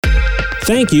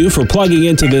Thank you for plugging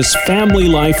into this Family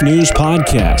Life News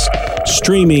podcast,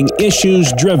 streaming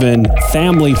issues-driven,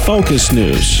 family-focused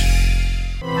news.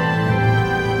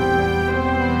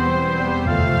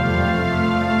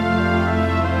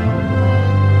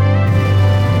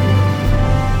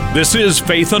 This is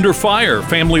Faith Under Fire,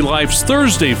 Family Life's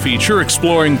Thursday feature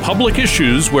exploring public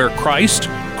issues where Christ,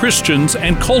 Christians,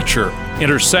 and culture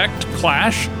intersect,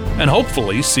 clash, and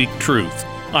hopefully seek truth.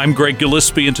 I'm Greg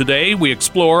Gillespie, and today we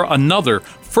explore another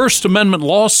First Amendment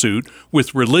lawsuit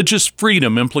with religious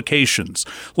freedom implications.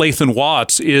 Lathan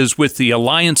Watts is with the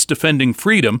Alliance Defending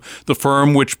Freedom, the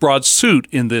firm which brought suit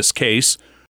in this case.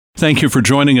 Thank you for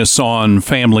joining us on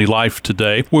Family Life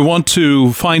today. We want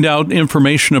to find out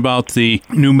information about the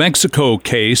New Mexico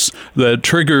case that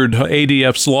triggered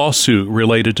ADF's lawsuit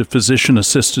related to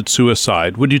physician-assisted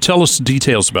suicide. Would you tell us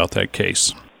details about that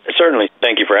case? Certainly.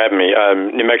 Thank you for having me.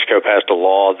 New Mexico passed a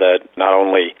law that not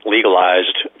only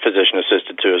legalized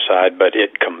physician-assisted suicide, but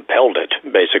it compelled it,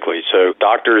 basically. So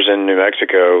doctors in New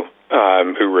Mexico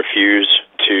who refuse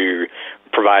to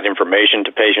provide information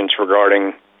to patients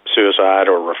regarding suicide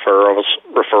or referrals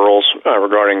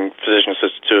regarding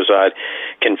physician-assisted suicide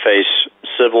can face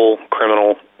civil,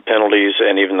 criminal penalties,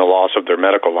 and even the loss of their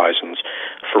medical license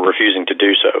for refusing to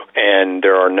do so. And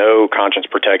there are no conscience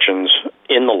protections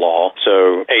in the law.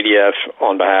 So ADF,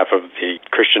 on behalf of the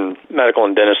Christian Medical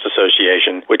and Dentist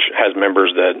Association, which has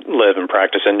members that live and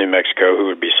practice in New Mexico who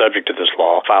would be subject to this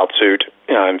law, filed suit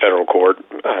in federal court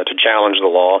to challenge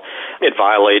the law. It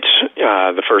violates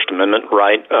the First Amendment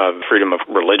right of freedom of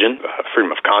religion,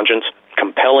 freedom of conscience,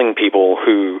 compelling people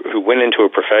who went into a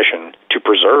profession to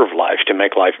preserve life, to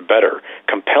make life better,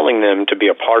 compelling them to be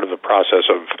a part of the process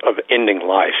of ending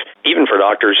life. Even for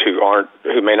doctors who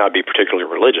may not be particularly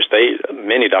religious,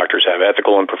 many doctors have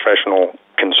ethical and professional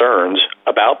concerns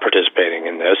about participating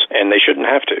in this, and they shouldn't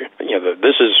have to.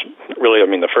 This is really,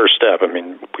 the first step.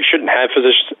 We shouldn't have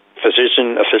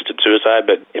physician-assisted suicide,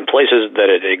 but in places that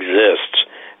it exists,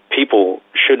 people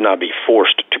should not be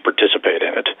forced to participate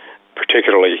in it,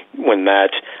 particularly when that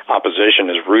opposition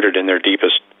is rooted in their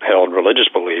deepest held religious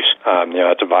beliefs.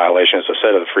 That's a violation, as I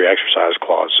said, of the Free Exercise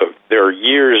Clause. So there are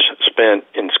years spent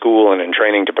in school and in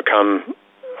training to become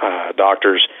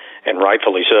doctors, and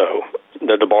rightfully so.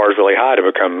 The bar is really high to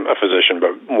become a physician,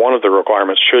 but one of the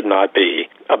requirements should not be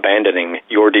abandoning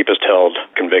your deepest held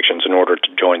convictions in order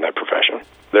to join that profession.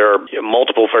 There are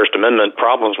multiple First Amendment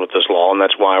problems with this law, and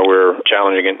that's why we're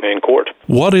challenging it in court.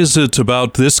 What is it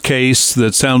about this case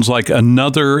that sounds like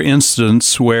another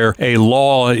instance where a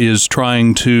law is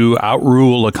trying to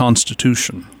outrule a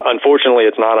constitution? Unfortunately,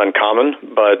 it's not uncommon,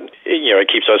 but it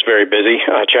keeps us very busy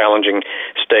challenging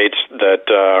states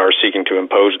that are seeking to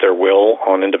impose their will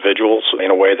on individuals in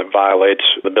a way that violates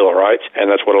the Bill of Rights. And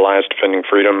that's what Alliance Defending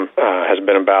Freedom has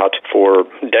been about for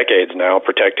decades now,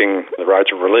 protecting the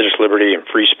rights of religious liberty and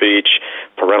free speech,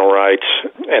 parental rights,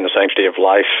 and the sanctity of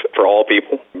life for all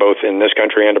people, both in this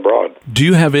country and abroad. Do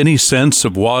you have any sense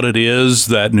of what it is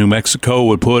that New Mexico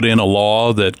would put in a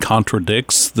law that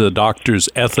contradicts the doctor's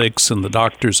ethics and the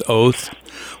doctor's oath?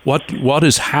 What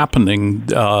is happening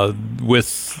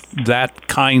with that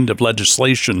kind of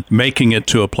legislation, making it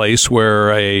to a place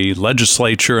where a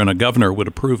legislature and a governor would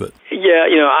approve it? Yeah,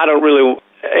 I don't really.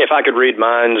 If I could read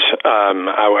minds,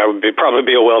 I would probably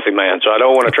be a wealthy man. So I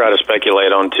don't want to try to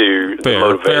speculate onto the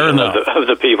motivation of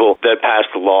the people that passed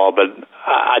the law. But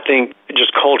I think,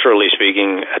 just culturally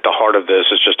speaking, at the heart of this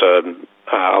is just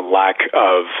a lack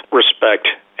of respect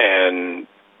and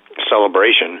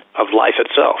celebration of life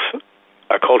itself.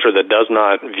 A culture that does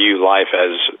not view life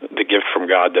as the gift from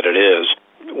God that it is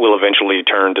will eventually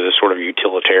turn to this sort of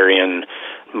utilitarian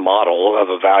model of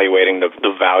evaluating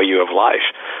the value of life.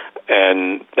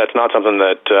 And that's not something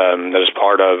that is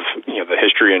part of the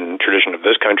history and tradition of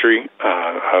this country,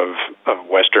 of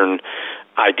Western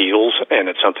ideals, and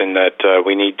it's something that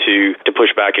we need to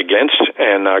push back against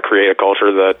and create a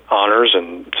culture that honors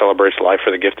and celebrates life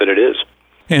for the gift that it is.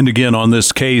 And again, on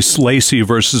this case, Lacey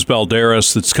versus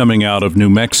Balderas, that's coming out of New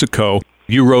Mexico,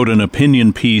 you wrote an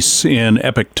opinion piece in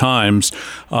Epoch Times.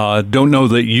 Don't know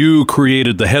that you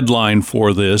created the headline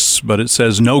for this, but it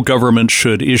says, "No government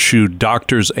should issue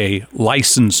doctors a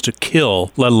license to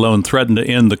kill, let alone threaten to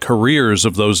end the careers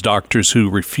of those doctors who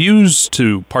refuse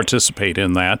to participate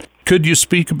in that." Could you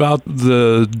speak about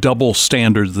the double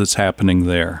standard that's happening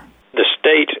there? The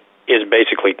state is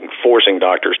basically forcing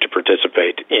doctors to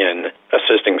participate in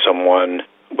assisting someone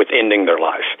with ending their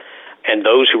life. And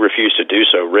those who refuse to do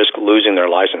so risk losing their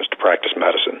license to practice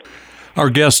medicine.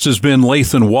 Our guest has been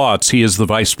Lathan Watts. He is the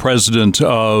Vice President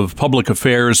of Public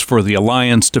Affairs for the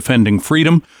Alliance Defending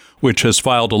Freedom. which has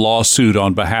filed a lawsuit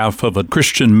on behalf of a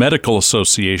Christian medical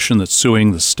association that's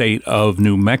suing the state of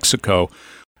New Mexico.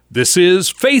 This is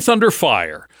Faith Under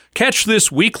Fire. Catch this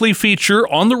weekly feature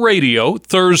on the radio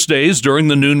Thursdays during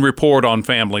the noon report on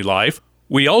Family Life.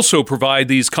 We also provide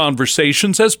these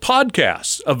conversations as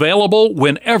podcasts, available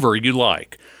whenever you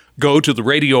like. Go to the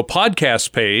radio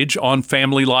podcast page on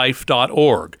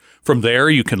familylife.org. From there,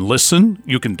 you can listen,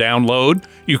 you can download,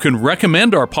 you can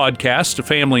recommend our podcast to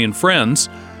family and friends.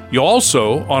 You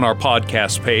also, on our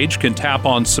podcast page, can tap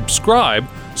on subscribe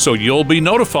so you'll be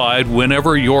notified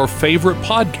whenever your favorite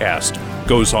podcast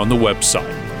goes on the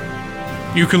website.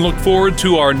 You can look forward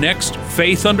to our next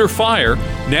Faith Under Fire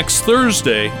next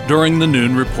Thursday during the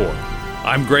noon report.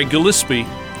 I'm Greg Gillespie,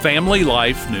 Family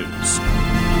Life News.